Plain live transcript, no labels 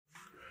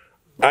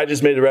I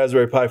just made the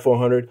Raspberry Pi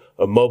 400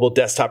 a mobile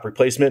desktop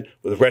replacement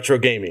with retro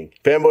gaming.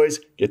 Fanboys,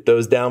 get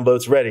those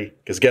downvotes ready,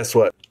 because guess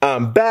what?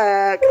 I'm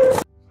back!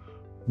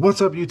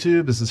 What's up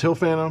YouTube, this is Hill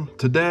Phantom.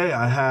 Today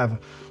I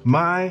have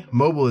my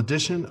mobile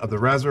edition of the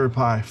Raspberry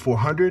Pi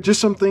 400. Just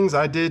some things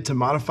I did to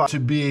modify to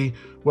be,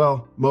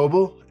 well,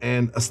 mobile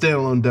and a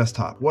standalone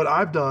desktop. What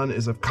I've done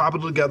is I've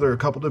cobbled together a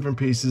couple different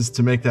pieces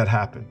to make that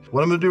happen.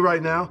 What I'm gonna do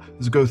right now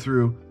is go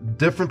through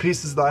different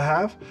pieces that I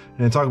have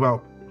and talk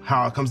about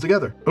how it comes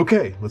together.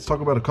 Okay, let's talk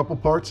about a couple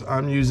parts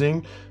I'm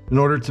using in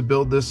order to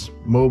build this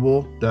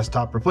mobile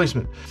desktop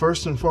replacement.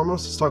 First and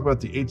foremost, let's talk about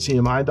the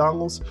HDMI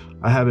dongles.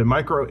 I have a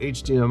micro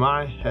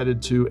HDMI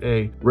headed to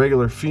a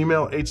regular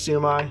female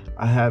HDMI.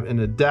 I have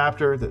an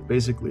adapter that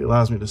basically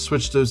allows me to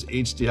switch those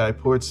HDMI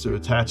ports to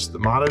attach to the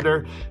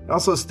monitor. It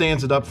also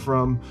stands it up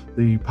from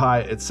the Pi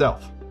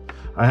itself.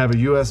 I have a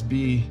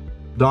USB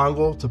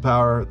dongle to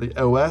power the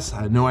OS.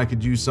 I know I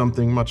could use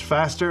something much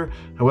faster.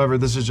 However,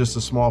 this is just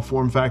a small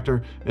form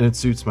factor and it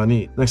suits my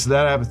need. Next to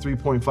that, I have a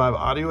 3.5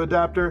 audio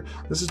adapter.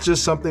 This is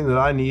just something that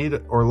I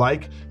need or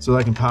like so that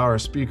I can power a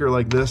speaker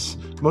like this.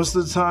 Most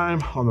of the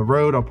time on the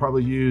road, I'll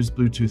probably use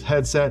Bluetooth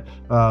headset,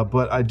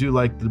 but I do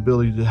like the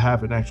ability to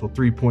have an actual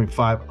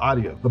 3.5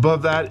 audio.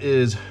 Above that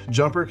is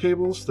jumper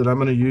cables that I'm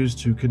going to use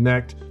to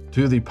connect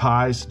to the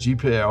Pi's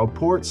GPIO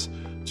ports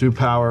to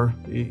power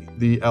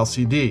the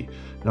LCD.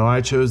 Now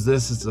I chose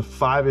this as a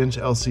 5-inch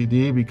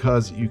LCD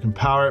because you can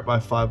power it by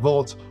 5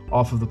 volts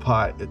off of the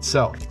Pi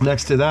itself.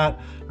 Next to that,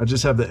 I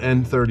just have the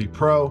N30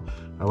 Pro.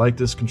 I like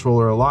this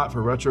controller a lot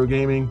for retro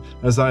gaming.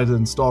 As I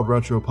installed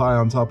RetroPi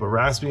on top of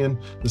Raspbian,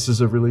 this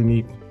is a really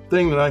neat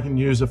thing that I can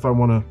use if I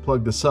want to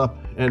plug this up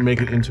and make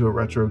it into a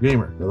retro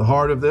gamer. Now the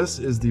heart of this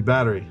is the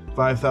battery,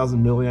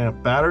 5,000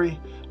 milliamp battery.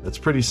 That's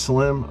pretty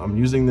slim. I'm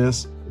using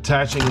this,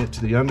 attaching it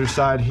to the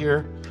underside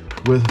here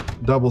with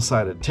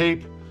double-sided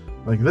tape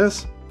like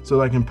this, so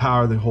that I can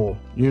power the whole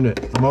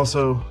unit. I'm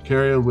also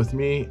carrying with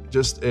me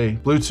just a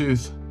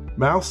Bluetooth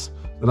mouse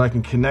that I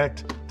can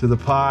connect to the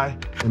Pi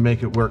and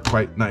make it work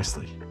quite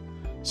nicely.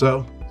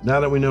 So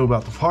now that we know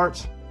about the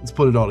parts, let's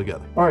put it all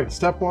together. All right,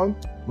 step one,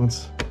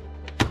 let's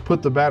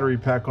put the battery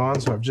pack on.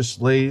 So I've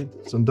just laid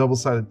some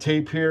double-sided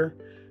tape here.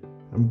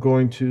 I'm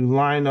going to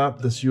line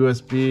up this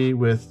USB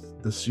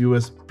with this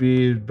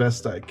USB the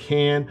best I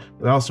can,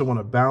 but I also want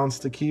to balance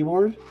the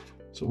keyboard.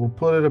 So we'll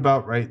put it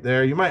about right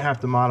there. You might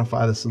have to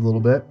modify this a little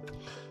bit.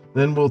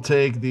 Then we'll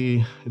take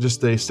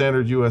just a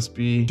standard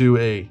USB to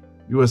a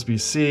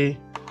USB-C.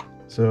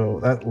 So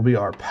that will be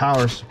our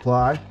power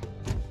supply.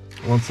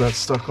 Once that's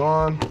stuck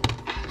on,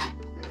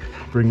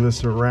 bring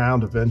this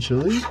around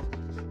eventually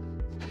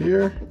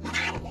here.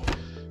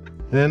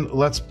 Then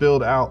let's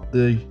build out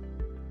the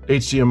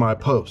HDMI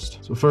post.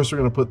 So first we're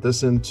gonna put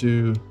this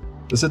into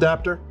this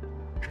adapter.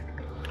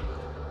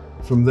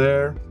 From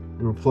there,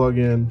 we'll plug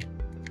in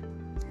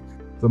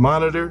the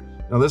monitor.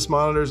 Now this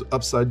monitor is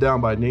upside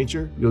down by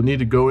nature. You'll need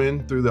to go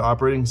in through the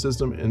operating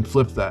system and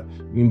flip that.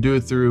 You can do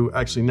it through,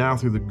 actually now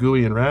through the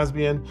GUI in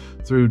Raspbian,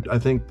 through I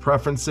think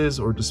preferences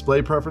or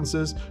display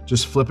preferences,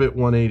 just flip it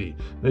 180.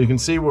 Now you can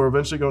see we're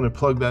eventually going to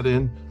plug that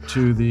in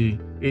to the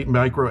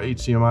micro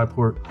HDMI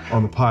port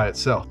on the Pi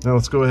itself. Now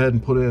let's go ahead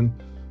and put in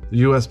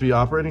the USB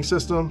operating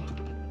system,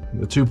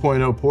 the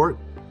 2.0 port.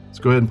 Let's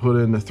go ahead and put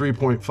in the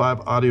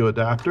 3.5 audio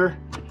adapter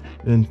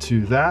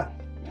into that.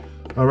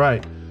 All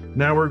right.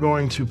 Now we're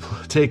going to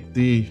take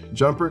the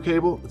jumper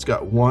cable. It's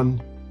got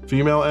one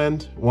female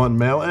end, one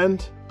male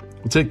end.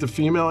 We'll take the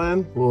female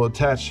end, we'll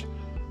attach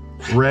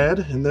red,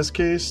 in this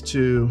case,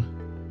 to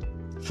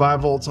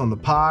 5 volts on the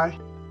Pi,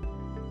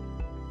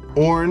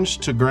 orange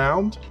to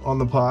ground on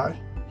the Pi.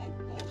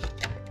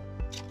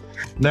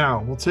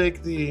 Now we'll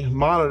take the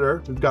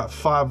monitor. We've got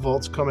 5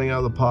 volts coming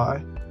out of the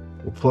Pi.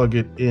 We'll plug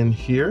it in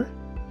here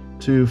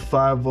to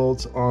 5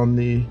 volts on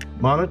the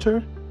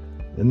monitor.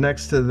 And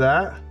next to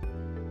that,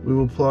 we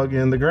will plug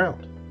in the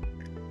ground.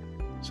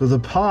 So the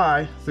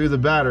Pi, through the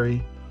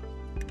battery,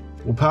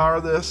 will power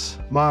this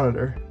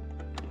monitor.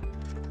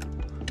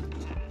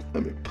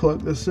 Let me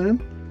plug this in.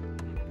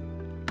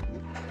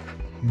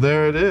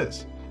 There it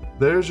is.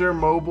 There's your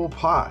mobile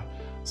Pi.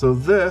 So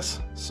this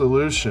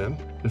solution,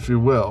 if you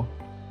will,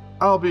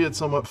 albeit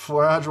somewhat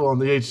fragile on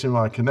the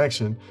HDMI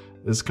connection,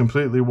 is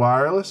completely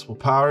wireless. We'll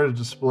power the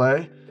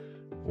display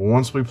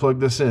once we plug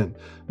this in.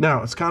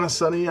 Now, it's kind of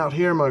sunny out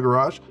here in my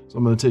garage, so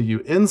I'm going to take you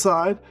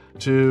inside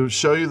to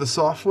show you the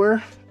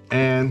software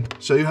and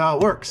show you how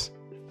it works.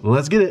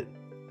 Let's get it.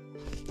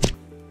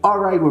 All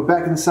right, we're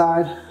back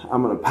inside.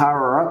 I'm going to power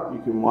her up. You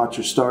can watch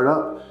her start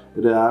up.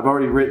 I've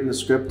already written the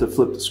script to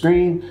flip the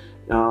screen.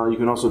 You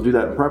can also do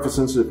that in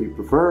preferences if you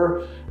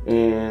prefer,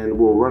 and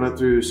we'll run it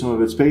through some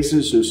of its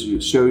paces just to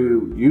show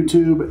you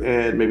YouTube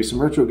and maybe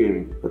some retro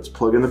gaming. Let's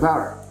plug in the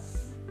power.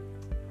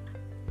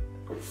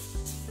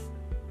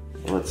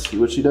 Let's see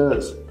what she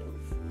does.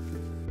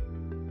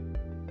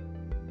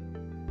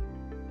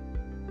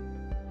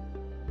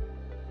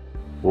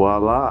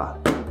 Voila.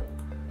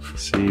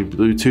 See,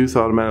 Bluetooth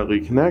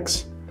automatically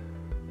connects.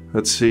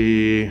 Let's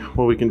see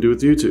what we can do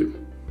with YouTube.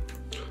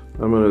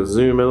 I'm going to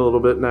zoom in a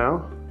little bit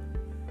now.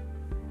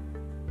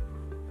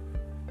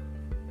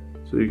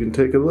 so you can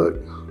take a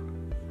look.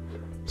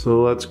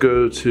 So let's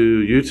go to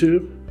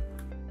YouTube.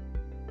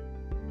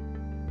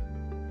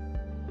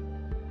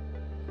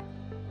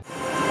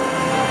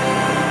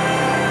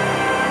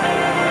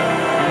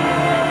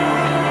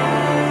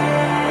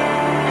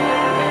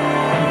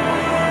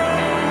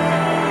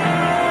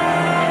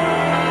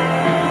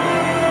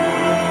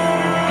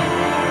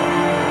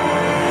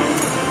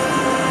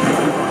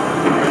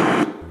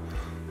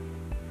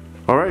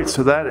 Alright,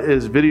 so that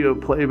is video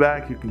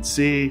playback. You can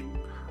see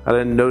I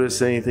didn't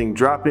notice anything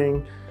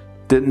dropping,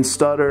 didn't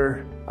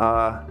stutter.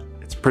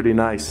 It's pretty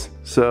nice.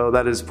 So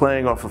that is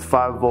playing off of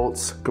 5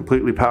 volts,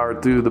 completely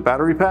powered through the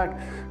battery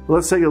pack.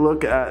 Let's take a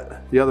look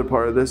at the other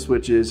part of this,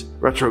 which is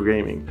retro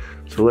gaming.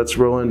 So let's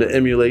roll into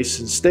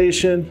Emulation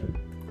Station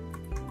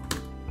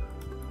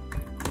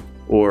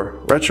or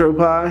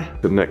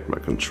RetroPi. Connect my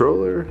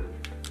controller.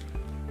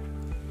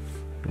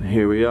 And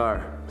here we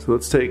are. So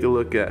let's take a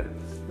look at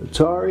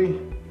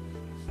Atari.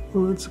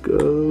 Let's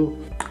go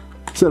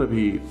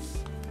Centipede.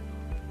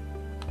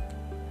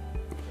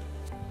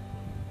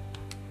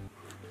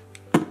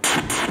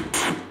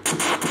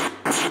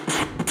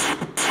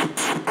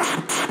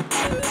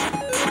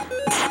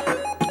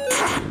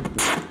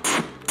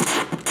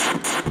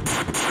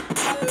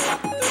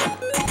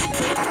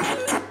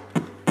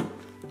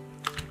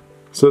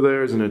 So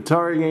there's an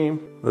Atari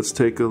game. Let's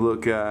take a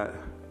look at,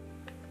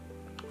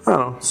 I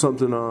don't know,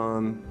 something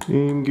on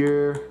Game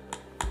Gear.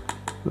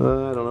 I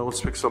don't know,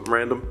 let's pick something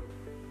random.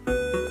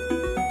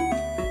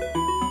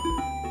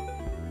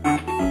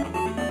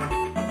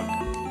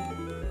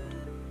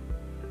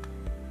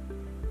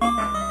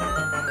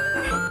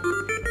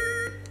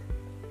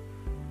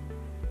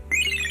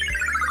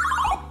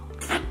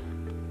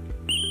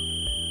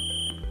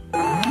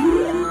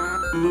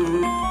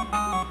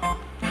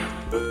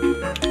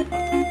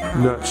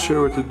 Not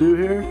sure what to do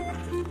here.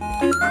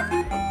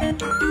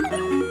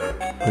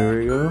 There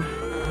we go.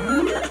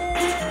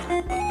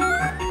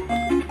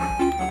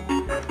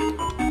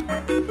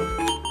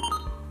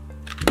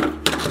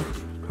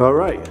 All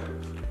right,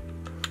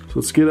 so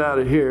let's get out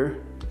of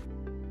here.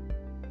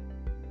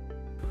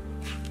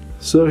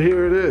 So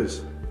here it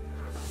is.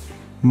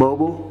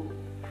 Mobile,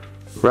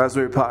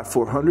 Raspberry Pi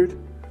 400,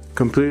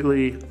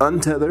 completely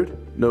untethered,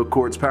 no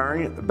cords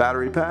powering it, the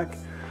battery pack.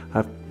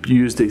 I've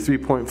used a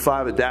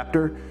 3.5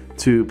 adapter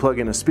to plug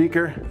in a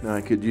speaker. Now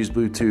I could use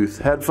Bluetooth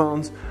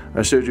headphones.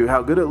 I showed you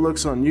how good it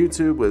looks on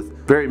YouTube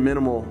with very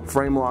minimal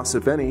frame loss,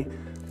 if any,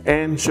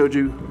 and showed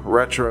you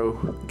retro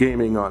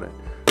gaming on it.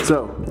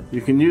 So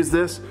you can use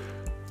this,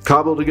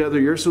 cobble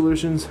together your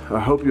solutions. I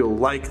hope you'll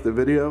like the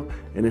video,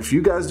 and if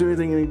you guys do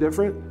anything any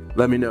different,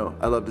 let me know.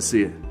 I'd love to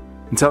see it.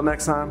 Until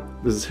next time,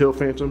 this is Hill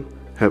Phantom.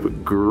 Have a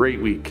great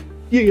week.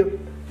 Yeah.